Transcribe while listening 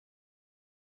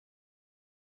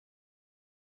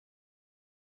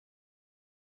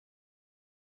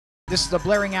This is the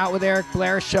Blairing Out with Eric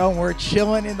Blair show, and we're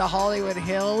chilling in the Hollywood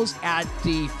Hills at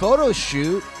the photo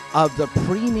shoot of the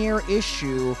premiere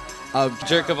issue of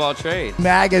Jerk of All Trades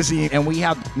magazine, and we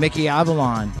have Mickey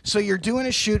Avalon. So you're doing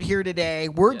a shoot here today.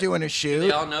 We're doing a shoot.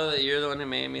 They all know that you're the one who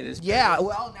made me this. Yeah,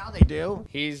 well, now they do.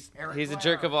 He's a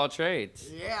jerk of all trades.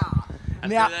 Yeah. I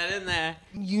Now, threw that in there.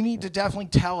 you need to definitely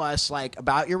tell us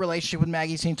about your relationship with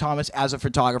Maggie St. Thomas as a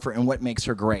photographer and what makes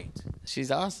her great.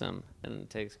 She's awesome and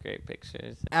takes great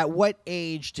pictures. At what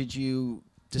age did you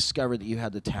discover that you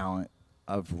had the talent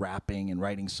of rapping and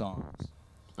writing songs?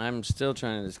 I'm still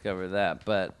trying to discover that,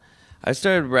 but I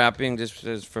started rapping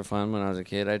just for fun when I was a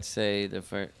kid. I'd say the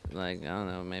first, I don't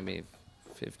know, maybe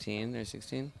 15 or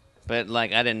 16. But I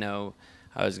didn't know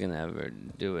I was gonna ever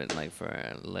do it for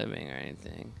a living or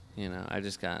anything. You know, I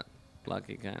just got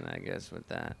lucky kind of, I guess, with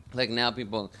that. Now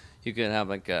you could have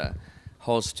a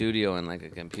whole studio and a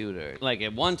computer.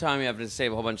 At one time you have to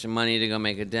save a whole bunch of money to go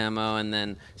make a demo, and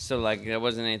then there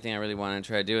wasn't anything I really wanted to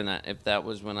try doing that. If that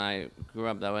was when I grew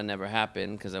up, that would never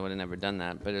happen because I would have never done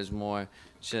that. But it was more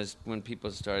just when people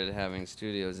started having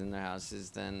studios in their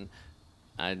houses, then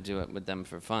I'd do it with them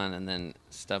for fun, and then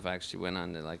stuff actually went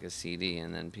onto a CD,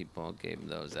 and then people gave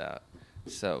those out.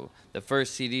 So the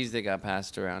first CDs that got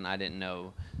passed around, I didn't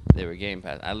know they were getting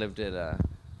passed. I lived at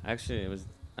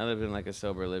I lived in a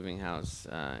sober living house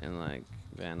in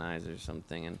Van Nuys or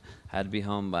something, and I had to be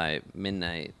home by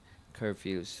midnight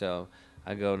curfew. So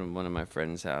I go to one of my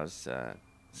friend's house,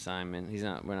 Simon.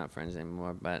 We're not friends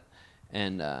anymore,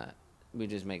 and we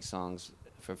just make songs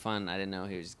for fun. I didn't know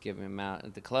he was giving them out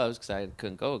at the clubs because I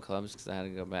couldn't go to clubs because I had to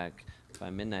go back by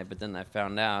midnight. But then I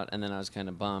found out, and then I was kind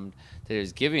of bummed that he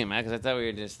was giving them out because I thought we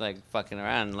were just fucking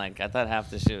around. I thought half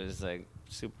the shit was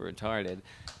super retarded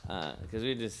because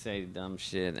we just say dumb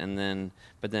shit,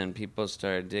 but then people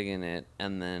started digging it,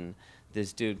 and then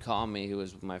this dude called me who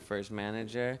was my first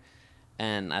manager,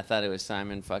 and I thought it was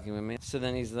Simon fucking with me. So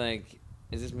then he's like,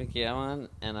 "Is this Mickey Avalon?"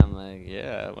 And I'm like,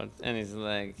 "Yeah." And he's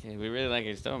like, "Hey, we really like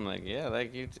your stuff." I'm like, "Yeah,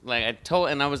 like you."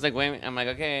 And I was like, "Wait a minute." I'm like,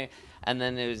 "Okay." And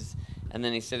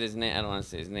then he said his name. I don't want to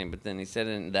say his name, but then he said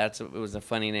it, and it was a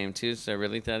funny name too. So I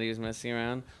really thought he was messing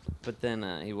around, but then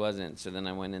he wasn't. So then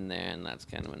I went in there, and that's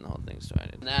kind of when the whole thing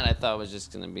started. And that I thought was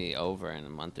just gonna be over in a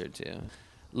month or two.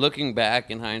 Looking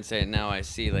back in hindsight, now I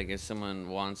see if someone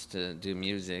wants to do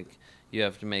music, you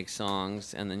have to make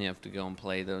songs, and then you have to go and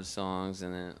play those songs,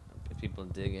 and then if people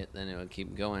dig it, then it would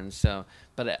keep going. So,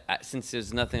 but since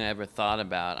there's nothing I ever thought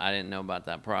about, I didn't know about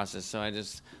that process. So I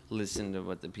just listened to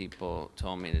what the people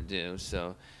told me to do.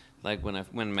 So, when I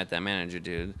met that manager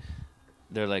dude,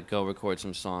 they're like, "Go record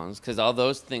some songs," because all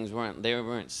those things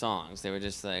weren't songs. They were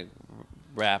just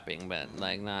rapping, but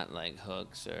not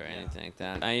hooks or anything like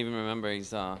that. I even remember he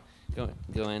saw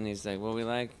go in. He's like, "Well, we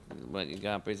like what you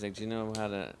got," but he's like, "Do you know how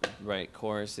to write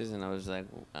choruses?" And I was like,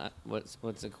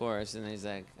 "What's a chorus?" And he's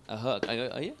like, "A hook." I go,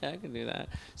 "Oh yeah, I can do that."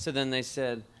 So then they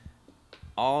said,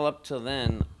 all up till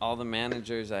then, all the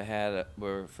managers I had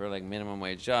were for minimum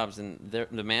wage jobs, and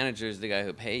the manager is the guy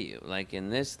who pay you. In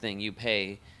this thing, you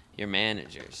pay your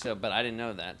manager. So, but I didn't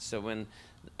know that. So when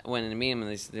in a meeting and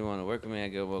they said they want to work with me, I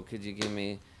go, "Well, could you give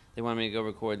me?" They wanted me to go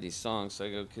record these songs, so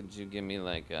I go, "Could you give me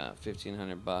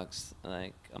 $1,500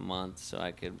 a month so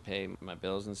I could pay my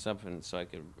bills and stuff, and so I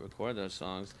could record those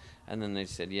songs?" And then they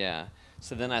said, "Yeah."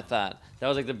 So then I thought that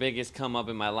was the biggest come up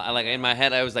in my life. In my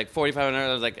head, I was $4,500.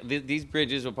 I was these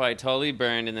bridges will probably totally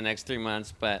burn in the next 3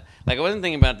 months. But I wasn't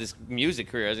thinking about this music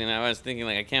career. I was thinking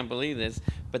I can't believe this.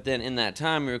 But then in that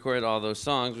time, we recorded all those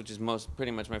songs, which is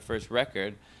pretty much my first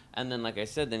record. And then, like I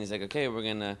said, then he's like, "Okay, we're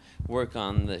gonna work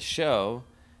on the show."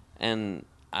 And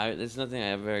there's nothing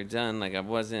I've ever done. I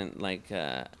wasn't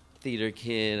a theater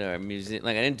kid or music.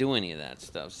 I didn't do any of that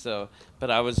stuff. So,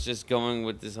 but I was just going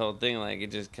with this whole thing.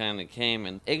 It just kind of came.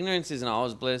 And ignorance isn't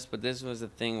always bliss, but this was a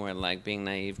thing where being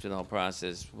naive to the whole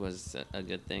process was a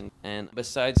good thing. And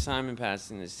besides Simon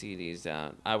passing the CDs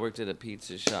out, I worked at a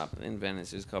pizza shop in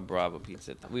Venice. It was called Bravo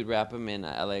Pizza. We'd wrap them in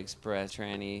LA Express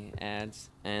tranny ads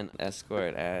and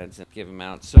escort ads and give them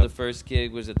out. So the first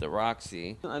gig was at the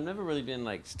Roxy. I've never really been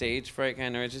stage fright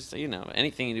kind of. It's just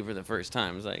anything you do for the first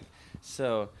time is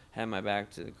so. Had my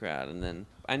back to the crowd, and then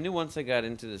I knew once I got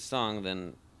into the song,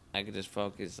 then I could just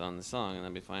focus on the song and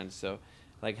I'd be fine. So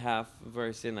half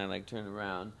verse in, I turned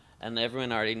around, and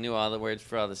everyone already knew all the words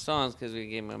for all the songs because we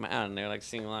gave them out, and they were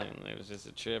singing along, and it was just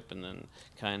a trip, and then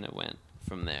kind of went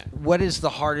from there. What is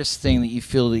the hardest thing that you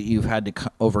feel that you've had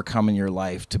to overcome in your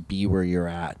life to be where you're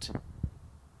at?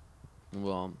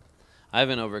 Well, I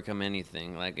haven't overcome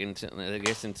anything. Like I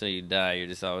guess until you die, you're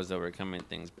just always overcoming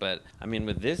things. But I mean,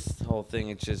 with this whole thing,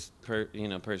 it's just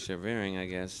persevering. I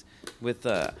guess with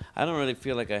I don't really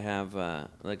feel like I have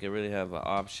like I really have an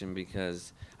option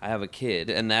because I have a kid,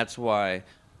 and that's why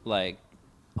like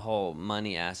whole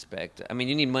money aspect. I mean,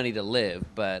 you need money to live,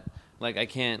 but like I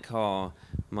can't call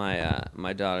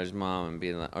my daughter's mom and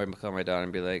be like, or call my daughter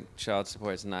and be like, child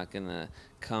support's not gonna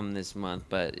come this month,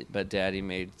 but daddy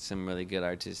made some really good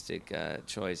artistic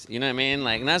choice. You know what I mean?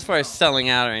 Like, not as far as selling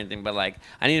out or anything, but like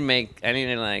I need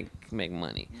to like make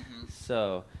money. Mm-hmm.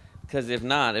 So, because if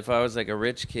not, if I was like a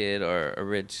rich kid or a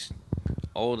rich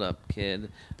old up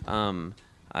kid,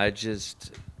 I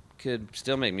just could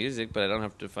still make music, but I don't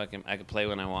have to I could play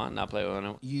when I want, not play when I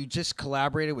want. You just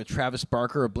collaborated with Travis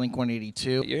Barker of Blink-182.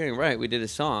 You're hearing right. We did a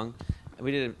song. We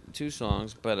did 2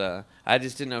 songs, but I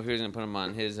just didn't know if he was gonna put them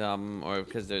on his album or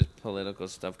because there's political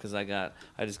stuff. Because I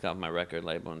just got my record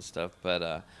label and stuff.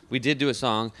 But we did do a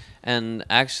song, and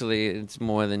actually, it's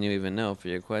more than you even know for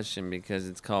your question because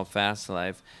it's called Fast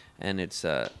Life, and it's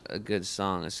a good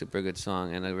song, a super good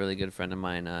song, and a really good friend of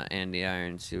mine, Andy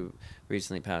Irons, who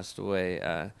recently passed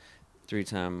away.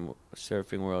 3-time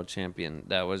surfing world champion.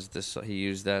 That was he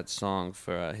used that song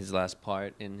for his last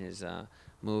part in his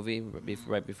movie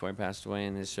right before he passed away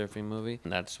in his surfing movie.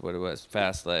 And that's what it was.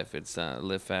 Fast Life. It's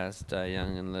live fast, die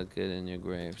young, and look good in your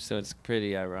grave. So it's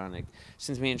pretty ironic.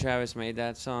 Since me and Travis made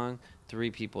that song,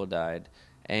 3 people died.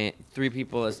 And 3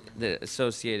 people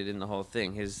associated in the whole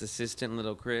thing. His assistant,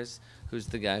 Little Chris, who's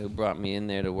the guy who brought me in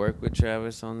there to work with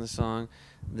Travis on the song.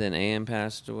 Then AM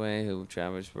passed away, who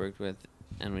Travis worked with,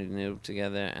 and we knew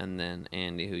together, and then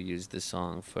Andy, who used the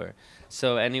song for.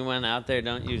 So anyone out there,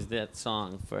 don't use that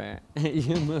song for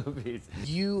your movies.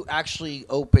 You actually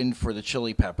opened for the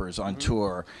Chili Peppers on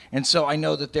tour, and so I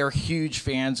know that they're huge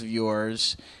fans of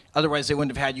yours. Otherwise, they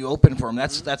wouldn't have had you open for them.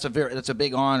 That's a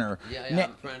big honor. Yeah,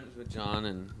 I'm friends with John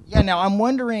and. Yeah, now I'm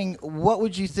wondering, what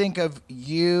would you think of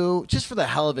you, just for the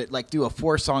hell of it, like do a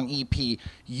 4-song EP,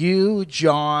 you,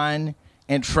 John,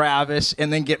 and Travis,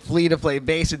 and then get Flea to play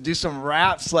bass and do some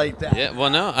raps like that? Yeah, well,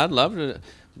 no, I'd love to.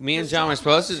 Me and John were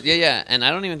supposed to. Yeah, and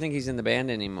I don't even think he's in the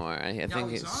band anymore. I think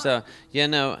he's so. Yeah,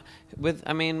 no, with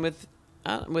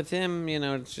him, you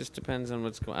know, it just depends on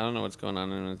what's going. I don't know what's going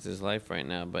on in his life right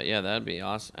now, but yeah, that'd be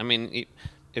awesome. I mean,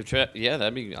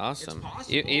 that'd be awesome.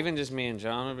 Even just me and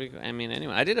John would be. I mean,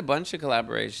 anyway, I did a bunch of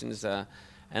collaborations,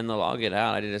 and they'll all get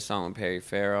out. I did a song with Perry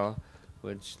Farrell,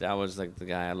 which that was like the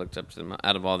guy I looked up to.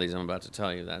 Out of all these I'm about to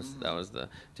tell you,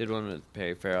 did one with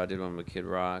Perry Farrell, I did one with Kid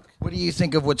Rock. What do you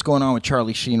think of what's going on with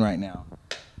Charlie Sheen right now?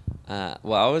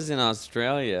 Well, I was in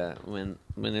Australia when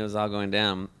it was all going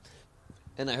down,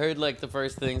 and I heard like the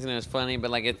first things, and it was funny. But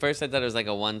like at first, I thought it was like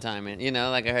a one-time, you know,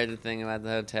 like I heard the thing about the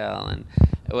hotel and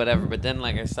whatever. But then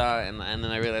like I saw it, and then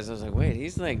I realized I was like, wait,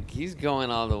 he's going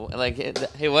all the way. Like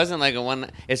it wasn't like a one.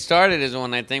 It started as a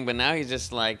one-night thing, but now he's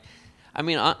just like. I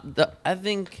mean, I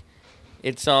think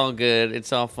it's all good.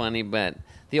 It's all funny, but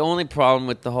the only problem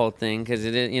with the whole thing, because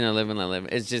it is, you know, live and let live,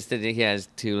 it's just that he has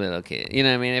 2 little kids. You know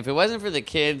what I mean? If it wasn't for the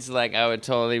kids, like, I would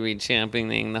totally be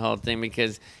championing the whole thing,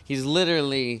 because he's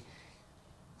literally,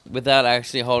 without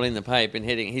actually holding the pipe and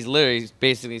hitting, he's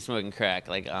basically smoking crack,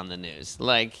 like, on the news.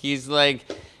 Like, he's like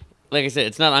I said,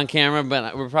 it's not on camera,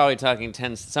 but we're probably talking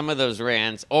some of those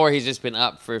rants, or he's just been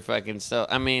up for fucking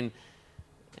I mean,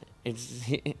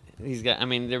 he's got. I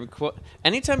mean,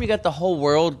 anytime you got the whole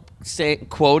world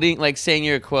quoting, like saying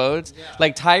your quotes,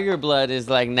 like Tiger Blood is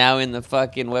like now in the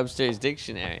fucking Webster's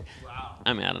dictionary. Wow.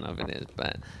 I mean, I don't know if it is,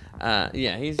 but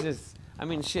yeah, he's just. I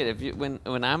mean, shit. When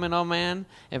I'm an old man,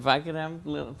 if I could have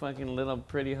little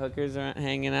pretty hookers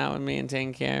hanging out with me and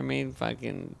taking care of me,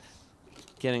 fucking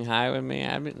getting high with me,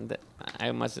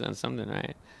 I must have done something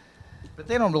right. But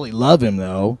they don't really love him,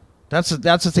 though. That's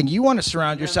the thing. You want to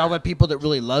surround yourself with people that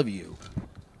really love you.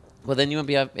 Well, then you won't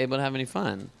be able to have any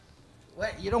fun.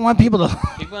 What? You don't want people to...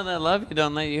 People that love you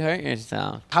don't let you hurt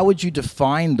yourself. How would you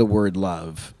define the word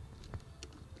love?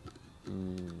 I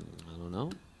don't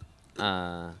know.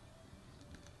 I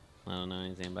don't know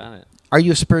anything about it. Are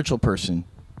you a spiritual person?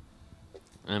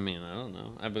 I mean, I don't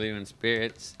know. I believe in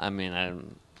spirits. I mean, I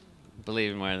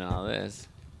believe in more than all this.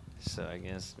 So I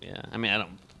guess, yeah. I mean, I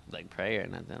don't like pray or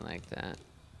nothing like that.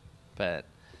 But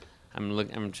I'm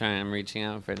reaching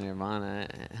out for Nirvana,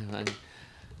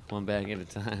 one bag at a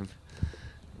time.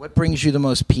 What brings you the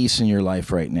most peace in your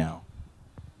life right now?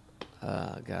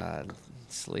 God,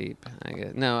 sleep. I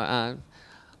guess. No, I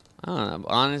don't know.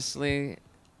 Honestly,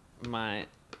 my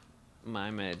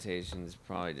meditation is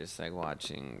probably just like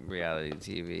watching reality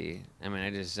TV. I mean, I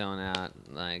just zone out,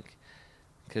 like,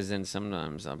 because then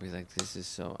sometimes I'll be like, this is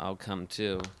so. I'll come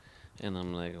to, And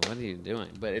I'm like, what are you doing?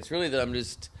 But it's really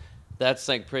that that's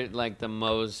like pretty, like the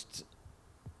most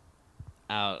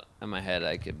out of my head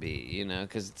I could be, you know,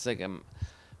 because it's like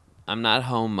I'm not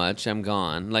home much. I'm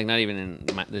gone, like not even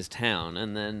in this town.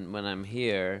 And then when I'm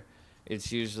here,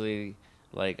 it's usually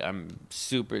like I'm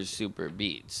super super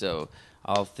beat. So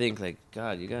I'll think like,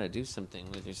 God, you gotta do something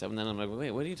with yourself. And then I'm like,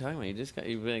 wait, what are you talking about?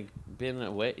 You've like been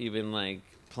away. You've been like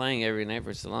playing every night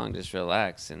for so long. Just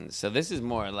relax. And so this is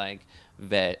more like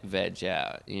veg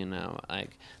out, you know.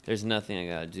 Like there's nothing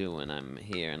I gotta do when I'm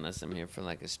here unless I'm here for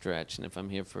like a stretch. And if I'm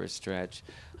here for a stretch,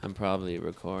 I'm probably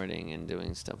recording and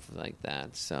doing stuff like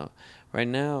that. So right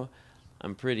now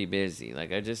I'm pretty busy.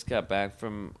 Like I just got back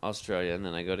from Australia and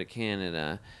then I go to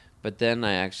Canada. But then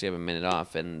I actually have a minute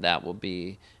off, and that will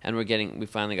be. And we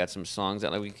finally got some songs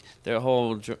out. Like they're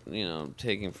whole, you know,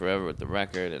 taking forever with the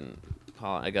record, and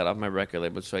I got off my record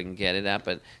label so I can get it out.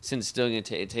 But since still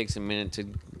it takes a minute to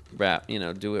rap, you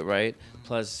know, do it right.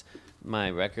 Plus,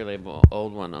 my record label,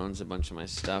 old one, owns a bunch of my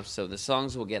stuff, so the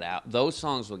songs will get out. Those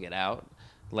songs will get out.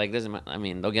 Like I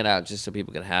mean, they'll get out just so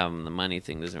people can have them. The money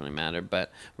thing doesn't really matter.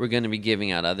 But we're going to be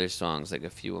giving out other songs, like a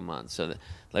few a month. So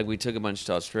like we took a bunch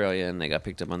to Australia and they got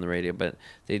picked up on the radio. But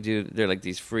they're like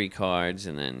these free cards,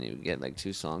 and then you get like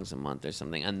 2 songs a month or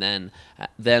something. And then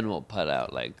we'll put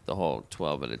out like the whole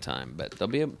 12 at a time. But I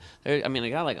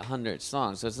got like 100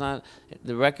 songs, so it's not.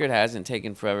 The record hasn't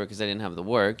taken forever because I didn't have the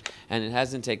work, and it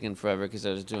hasn't taken forever because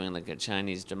I was doing like a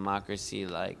Chinese democracy.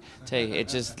 It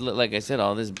just like I said,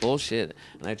 all this bullshit.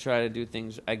 And I try to do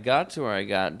things. I got to where I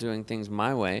got doing things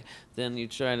my way. Then you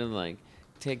try to like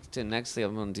take to the next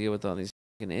level and deal with all these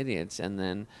fucking idiots. And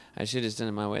then I should have done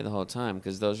it my way the whole time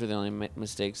because those were the only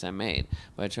mistakes I made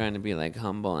by trying to be like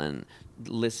humble and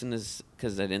listen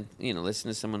because I didn't, you know,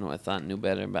 listen to someone who I thought knew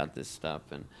better about this stuff.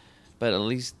 But at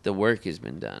least the work has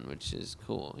been done, which is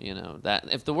cool. You know,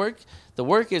 that if the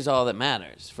work is all that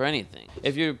matters for anything.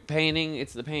 If you're painting,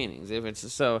 it's the paintings.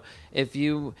 If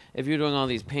you're doing all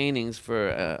these paintings for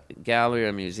a gallery or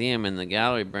a museum and the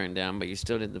gallery burned down, but you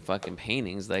still did the fucking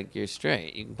paintings, like you're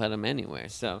straight. You can put them anywhere.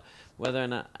 So whether or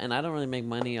not, and I don't really make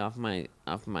money off my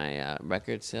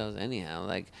record sales anyhow.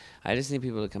 Like I just need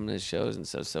people to come to the shows and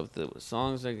stuff. So if the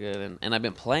songs are good, and I've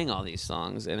been playing all these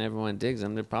songs and everyone digs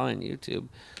them. They're probably on YouTube.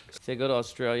 So I go to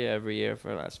Australia every year for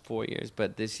the last 4 years,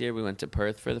 but this year we went to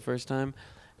Perth for the first time,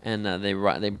 and they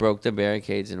broke the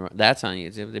barricades, and that's on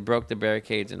YouTube. They broke the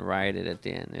barricades and rioted at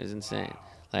the end. It was insane.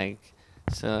 Like,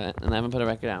 so, and I haven't put a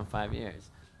record out in 5 years.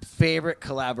 Favorite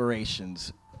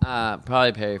collaborations?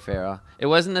 Probably Perry Farrell. It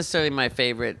wasn't necessarily my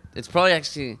favorite. It's probably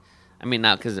actually, I mean,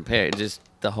 not because of Perry, just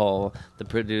the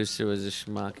producer was a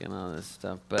schmuck and all this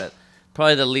stuff, but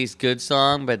probably the least good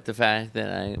song, but the fact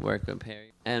that I worked with Perry.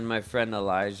 And my friend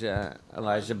Elijah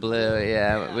Blue,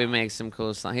 yeah, we make some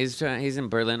cool songs. He's in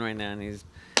Berlin right now, and he's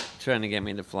trying to get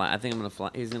me to fly. I think I'm gonna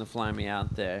fly. He's gonna fly me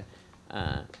out there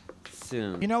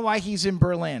soon. You know why he's in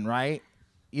Berlin, right?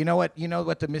 You know what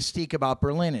the mystique about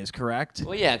Berlin is, correct?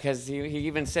 Well, yeah, because he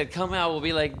even said, "Come out, we'll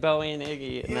be like Bowie and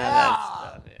Iggy." And all that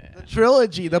stuff. Yeah. The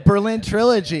trilogy, the Berlin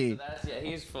trilogy. So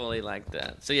he's fully like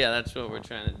that. So yeah, that's what we're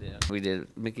trying to do. We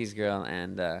did Mickey's Girl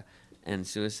and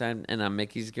Suicide, and on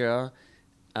Mickey's Girl.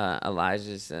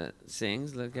 Elijah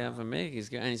sings "Look Out for Mickey's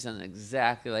Girl," and he sounded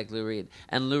exactly like Lou Reed.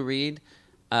 And Lou Reed,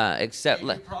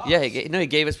 he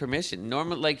gave us permission.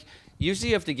 Usually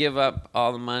you have to give up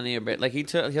all the money, if we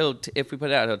put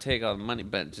it out, he'll take all the money.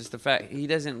 But just the fact he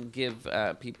doesn't give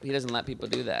he doesn't let people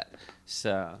do that.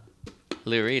 So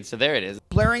Lou Reed. So there it is.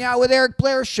 Blairing Out with Eric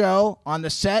Blair show on the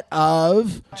set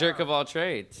of Jerk of All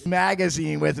Trades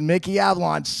magazine with Mickey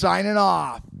Avalon signing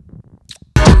off.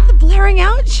 The Blairing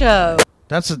Out show.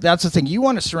 That's the thing. You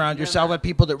want to surround yourself with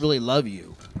people that really love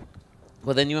you.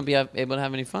 Well, then you won't be able to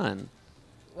have any fun.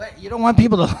 What? You don't want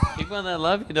people to... People that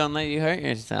love you don't let you hurt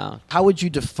yourself. How would you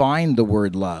define the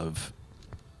word love?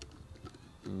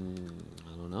 I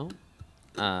don't know.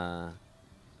 I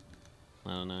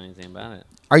don't know anything about it.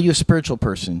 Are you a spiritual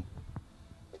person?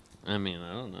 I mean,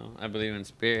 I don't know. I believe in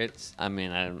spirits. I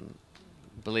mean, I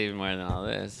believe more than all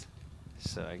this.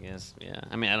 So I guess, yeah.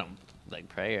 I mean, I don't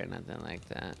pray or nothing like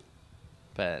that.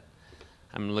 But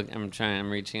I'm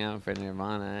reaching out for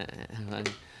Nirvana,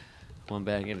 one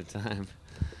bag at a time.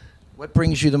 What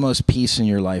brings you the most peace in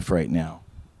your life right now?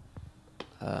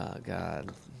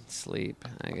 God, sleep.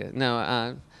 I guess. No,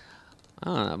 I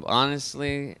don't know.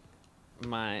 Honestly,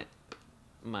 my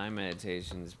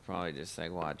meditation is probably just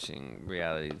like watching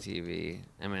reality TV.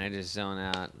 I mean, I just zone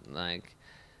out,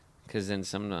 because then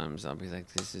sometimes I'll be like,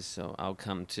 I'll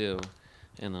come to,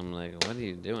 and I'm like, what are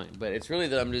you doing? But it's really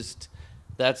that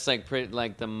that's like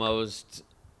the most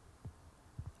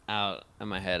out of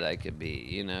my head I could be,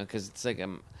 you know, because it's like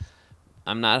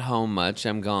I'm not home much.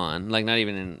 I'm gone, like not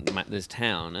even in this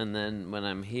town. And then when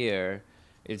I'm here,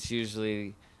 it's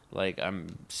usually like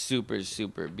I'm super,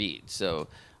 super beat. So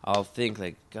I'll think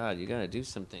like, God, you gotta do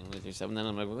something with yourself. And then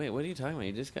I'm like, wait, what are you talking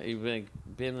about? You've like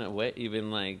been away, you've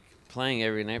been like playing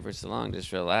every night for so long.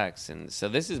 Just relax. And so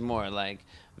this is more like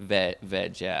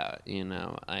veg out, you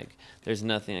know. Like there's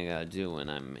nothing I gotta do when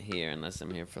I'm here unless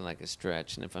I'm here for like a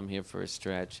stretch. And if I'm here for a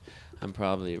stretch, I'm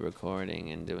probably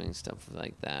recording and doing stuff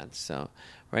like that. So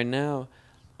right now,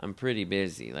 I'm pretty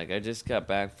busy. Like I just got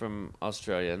back from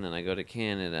Australia and then I go to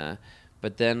Canada.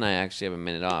 But then I actually have a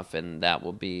minute off, and that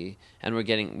will be. And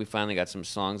we finally got some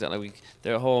songs out. Like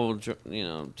their whole, you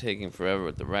know, taking forever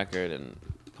with the record, and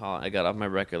I got off my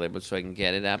record label so I can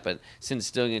get it out. But since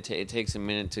still it takes a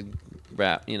minute to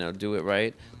rap, you know, do it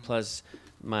right. Plus,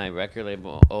 my record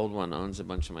label, old one, owns a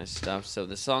bunch of my stuff, so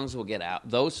the songs will get out.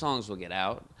 Those songs will get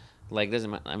out. Like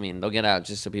I mean, they'll get out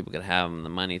just so people can have them. The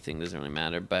money thing doesn't really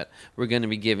matter. But we're going to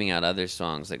be giving out other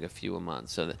songs, like a few a month.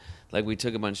 So, like we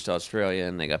took a bunch to Australia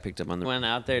and they got picked up on the. Went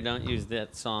out there, don't use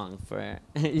that song for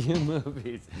your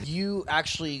movies. You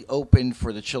actually opened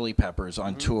for the Chili Peppers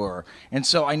on tour, and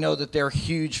so I know that they're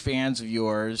huge fans of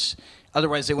yours.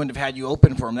 Otherwise, they wouldn't have had you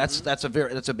open for them. That's a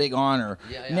big honor.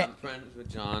 Yeah, I'm friends with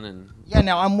John and. Yeah,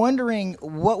 now I'm wondering,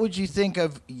 what would you think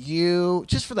of you,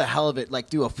 just for the hell of it, like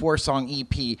do a 4-song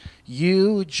EP,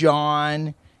 you,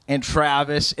 John, and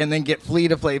Travis, and then get Flea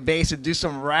to play bass and do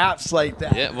some raps like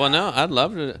that? Yeah, well, no, I'd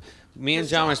love to. Me and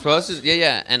John were supposed to.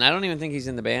 Yeah, and I don't even think he's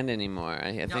in the band anymore.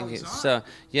 I think he's so.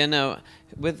 Yeah, no,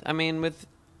 with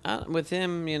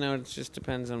him, you know, it just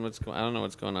depends on I don't know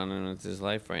what's going on in his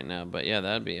life right now, but yeah,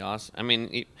 that'd be awesome. I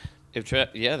mean,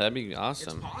 yeah, that'd be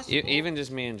awesome. It's possible. Even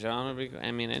just me and John would be.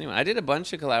 I mean, anyway, I did a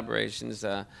bunch of collaborations,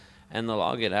 and they'll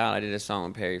all get out. I did a song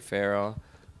with Perry Farrell,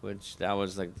 which that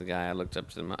was like the guy I looked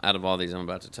up to. Out of all these I'm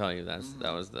about to tell you, that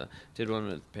was did one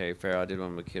with Perry Farrell. I did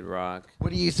one with Kid Rock.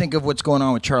 What do you think of what's going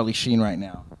on with Charlie Sheen right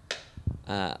now?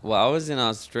 Well, I was in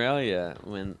Australia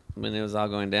when it was all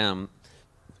going down.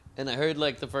 And I heard,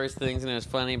 like, the first things, and it was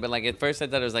funny, but, like, at first I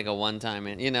thought it was, like, a one-time,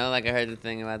 you know, like, I heard the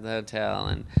thing about the hotel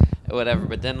and whatever,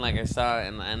 but then, like, I saw it,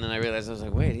 and then I realized, I was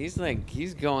like, wait,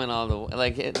 he's going all the way,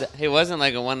 like, it wasn't,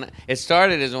 like, it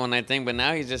started as a one-night thing, but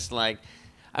now he's just, like,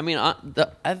 I mean,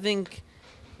 I think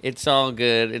it's all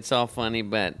good, it's all funny,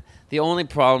 but the only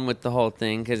problem with the whole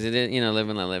thing, because it is, you know, live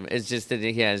and let live, it's just that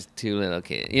he has 2 little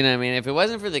kids, you know what I mean? If it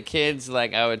wasn't for the kids,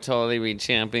 like, I would totally be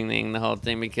championing the whole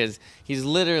thing, because he's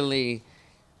literally...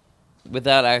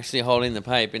 without actually holding the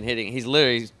pipe and hitting,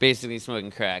 he's basically smoking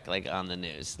crack, like, on the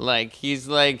news. Like, he's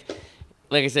like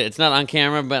I said, it's not on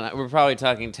camera, but we're probably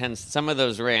talking some of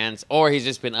those rants, or he's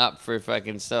just been up for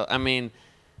fucking I mean,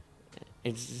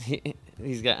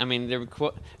 he's got, I mean,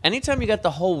 anytime you got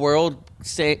the whole world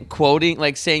quoting,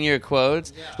 like, saying your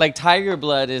quotes, like, Tiger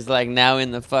Blood is, like, now in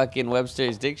the fucking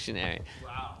Webster's Dictionary.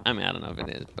 Wow. I mean, I don't know if it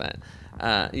is, but,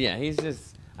 yeah, he's just...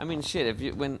 I mean,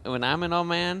 shit. When I'm an old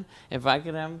man, if I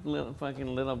could have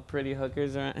little pretty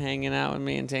hookers hanging out with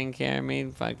me and taking care of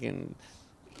me, fucking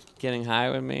getting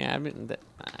high with me,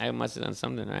 I must have done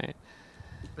something right.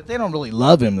 But they don't really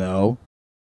love him, though.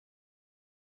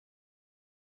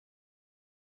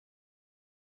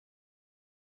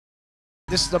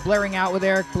 This is the Blairing Out with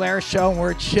Eric Blair show, and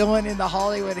we're chilling in the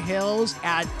Hollywood Hills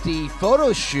at the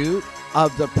photo shoot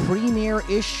of the premiere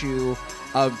issue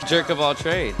of Jerk of All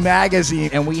Trades magazine,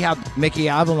 and we have Mickey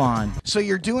Avalon. So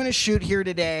you're doing a shoot here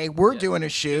today. We're doing a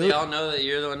shoot. They all know that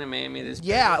you're the one who made me this.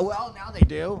 Yeah, well, now they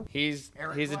do. He's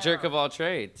a jerk of all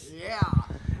trades. Yeah.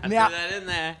 I threw that in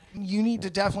there. You need to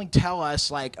definitely tell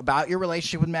us, like, about your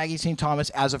relationship with Maggie St. Thomas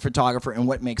as a photographer and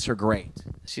what makes her great.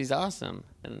 She's awesome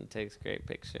and takes great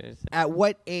pictures. At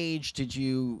what age did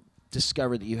you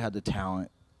discover that you had the talent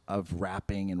of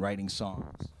rapping and writing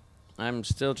songs? I'm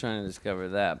still trying to discover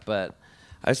that, but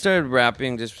I started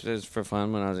rapping just for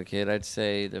fun when I was a kid. I'd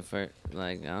say the first,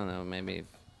 like, I don't know, maybe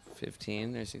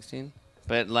 15 or 16.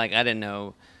 But, like, I didn't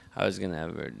know I was going to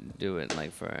ever do it,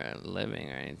 like, for a living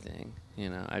or anything. You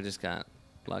know, I just got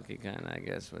lucky kind of, I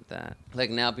guess, with that. Like,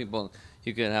 now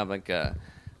you could have, like, a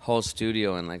whole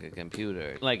studio and, like, a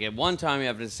computer. Like, at one time, you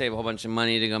have to save a whole bunch of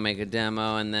money to go make a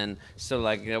demo, and then, so,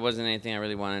 like, there wasn't anything I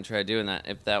really wanted to try to do. And that,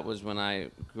 if that was when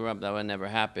I grew up, that would never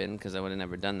happen, because I would have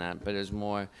never done that. But it was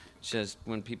more just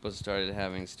when people started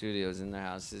having studios in their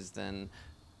houses, then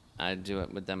I'd do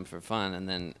it with them for fun, and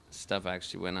then stuff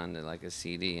actually went onto, like, a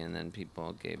CD, and then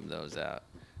people gave those out.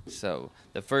 So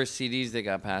the first CDs that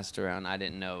got passed around, I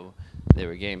didn't know they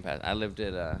were getting passed. I lived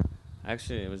at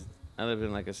I lived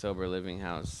in, like, a sober living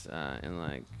house in,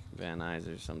 like, Van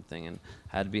Nuys or something, and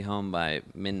I had to be home by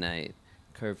midnight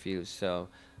curfew. So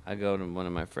I go to one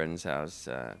of my friend's house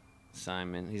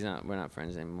Simon. We're not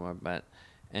friends anymore, but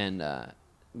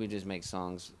we just make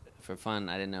songs for fun.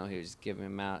 I didn't know he was giving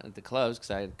them out at the clubs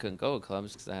because I couldn't go to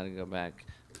clubs because I had to go back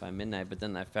by midnight. But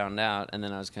then I found out, and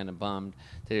then I was kind of bummed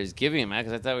that he was giving them out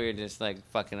because I thought we were just like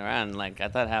fucking around. Like I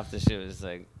thought half the shit was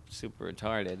like super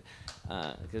retarded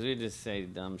because we just say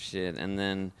dumb shit,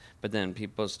 but then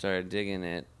people started digging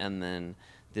it, and then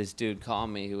this dude called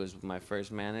me who was my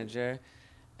first manager,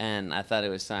 and I thought it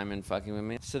was Simon fucking with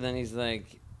me. So then he's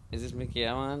like, "Is this Mickey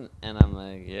Avalon?" And I'm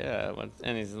like, "Yeah."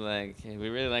 And he's like, "Hey, we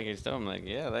really like your stuff." I'm like,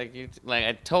 "Yeah, like you."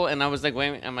 Like and I was like, "Wait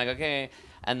a minute." I'm like, "Okay."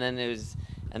 And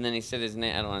then he said his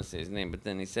name. I don't want to say his name, but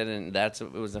then he said it. And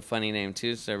it was a funny name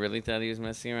too. So I really thought he was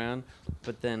messing around,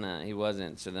 but then he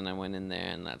wasn't. So then I went in there,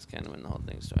 and that's kind of when the whole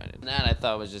thing started. And that I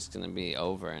thought was just gonna be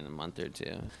over in a month or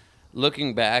two.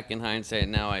 Looking back in hindsight,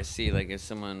 now I see like if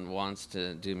someone wants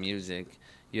to do music,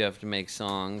 you have to make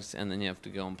songs, and then you have to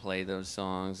go and play those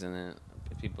songs, and then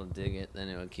if people dig it, then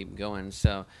it will keep going.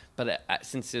 So, but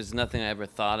since there's nothing I ever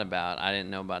thought about, I didn't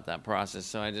know about that process.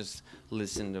 So I just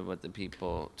listened to what the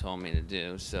people told me to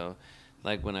do. So,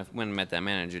 like when I met that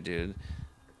manager dude,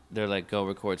 they're like, go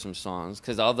record some songs,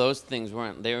 because all those things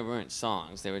weren't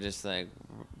songs. They were just like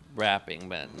rapping,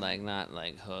 but like not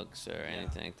like hooks or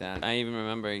anything like that. I even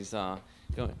remember he saw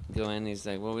go in. He's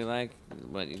like, "Well, we like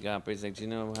what you got," but he's like, "Do you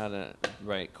know how to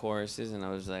write choruses?" And I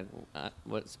was like,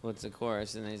 "What's a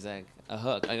chorus?" And he's like, "A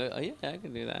hook." I go, "Oh yeah, I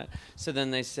can do that." So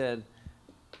then they said,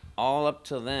 all up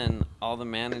till then, all the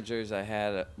managers I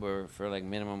had were for like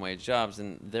minimum wage jobs,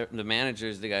 and the manager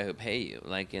is the guy who pay you.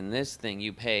 Like in this thing,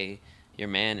 you pay your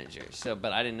manager. So,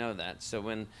 but I didn't know that. So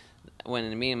when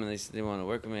in a meeting and they said they want to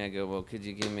work with me, I go, "Well, could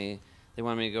you give me?" They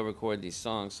wanted me to go record these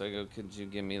songs, so I go, "Could you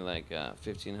give me like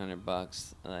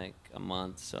 $1,500 like a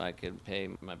month so I could pay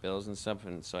my bills and stuff,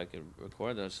 and so I could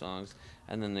record those songs?"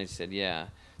 And then they said, "Yeah."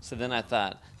 So then I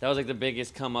thought that was like the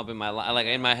biggest come up in my life. Like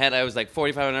in my head, I was like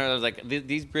 4,500. I was like,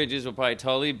 these bridges will probably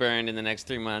totally burn in the next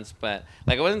 3 months. But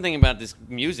like I wasn't thinking about this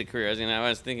music career. I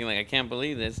was thinking like, I can't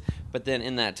believe this. But then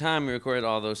in that time, we recorded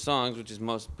all those songs, which is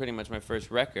pretty much my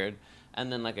first record.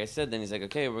 And then, like I said, then he's like,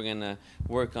 "Okay, we're gonna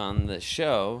work on the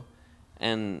show."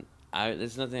 And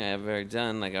there's nothing I've ever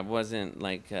done. Like I wasn't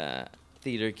like a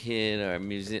theater kid or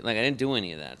music. Like I didn't do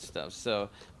any of that stuff. So,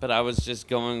 but I was just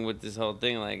going with this whole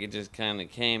thing. Like it just kind of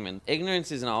came. And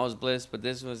ignorance isn't always bliss, but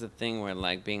this was a thing where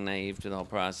like being naive to the whole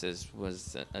process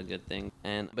was a good thing.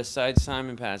 And besides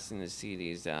Simon passing the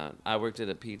CDs out, I worked at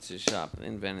a pizza shop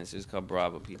in Venice. It was called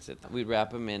Bravo Pizza. We'd wrap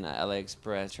them in LA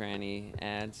Express tranny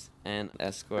ads and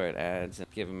escort ads and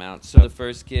give them out. So the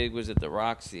first gig was at the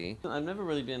Roxy. I've never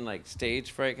really been like stage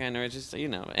fright kind of, it's just,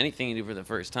 anything you do for the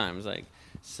first time is like,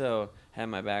 so had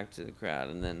my back to the crowd.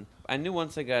 And then I knew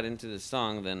once I got into the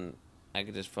song, then I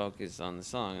could just focus on the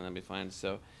song and I'd be fine.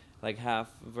 So like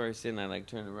half verse in, I like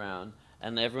turned around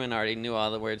and everyone already knew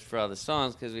all the words for all the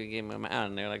songs because we gave them out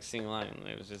and they were like singing along. And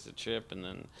it was just a trip and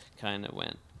then kind of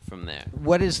went from there.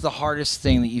 What is the hardest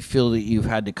thing that you feel that you've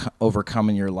had to overcome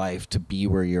in your life to be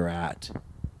where you're at?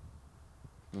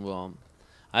 Well,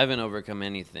 I haven't overcome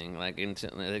anything. Like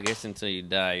I guess until you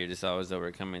die, you're just always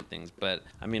overcoming things. But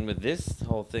I mean, with this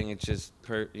whole thing, it's just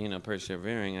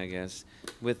persevering. I guess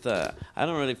with I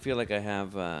don't really feel like I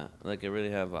have like I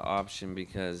really have an option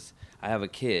because I have a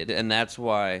kid, and that's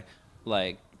why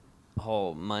like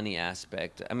whole money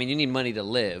aspect. I mean, you need money to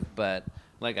live, but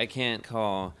like I can't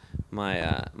call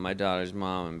my daughter's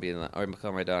mom and be like, or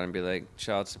call my daughter and be like,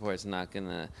 child support's not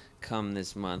gonna come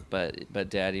this month, but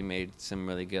daddy made some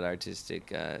really good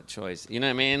artistic choice. You know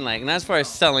what I mean? Like not as far as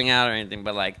selling out or anything,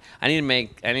 but like I need to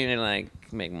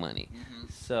make money. Mm-hmm.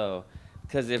 So,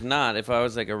 because if I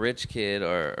was like a rich kid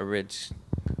or a rich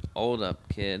old up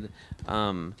kid,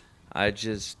 I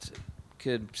just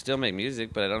could still make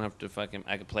music, but I don't have to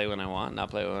I could play when I want,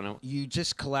 not play when I want. You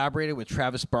just collaborated with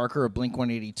Travis Barker of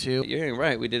Blink-182. You're hearing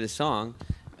right. We did a song.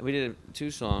 We did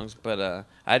 2 songs, but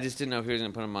I just didn't know if he was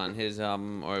going to put them on his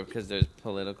album or because there's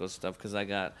political stuff, because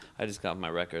I just got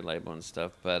my record label and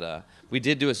stuff. But we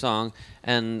did do a song,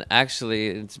 and actually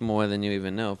it's more than you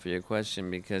even know for your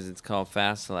question, because it's called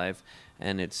Fast Life,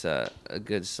 and it's a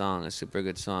good song, a super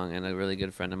good song, and a really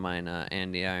good friend of mine,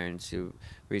 Andy Irons, who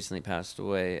recently passed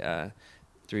away,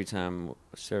 3-time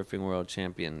surfing world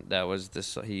champion. That was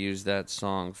he used that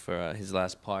song for his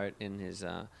last part in his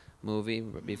movie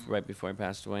right before he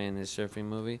passed away in his surfing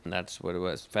movie. And that's what it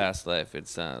was. Fast Life.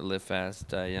 It's live fast,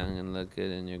 die young, and look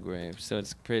good in your grave. So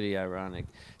it's pretty ironic.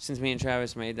 Since me and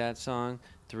Travis made that song,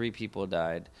 3 people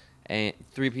died. And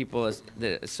 3 people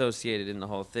associated in the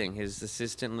whole thing. His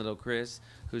assistant, Little Chris,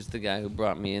 who's the guy who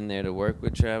brought me in there to work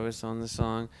with Travis on the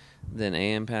song. Then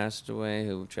AM passed away,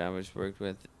 who Travis worked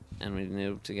with. and we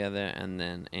knew together, and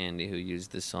then Andy, who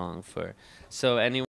used the song for. So anyone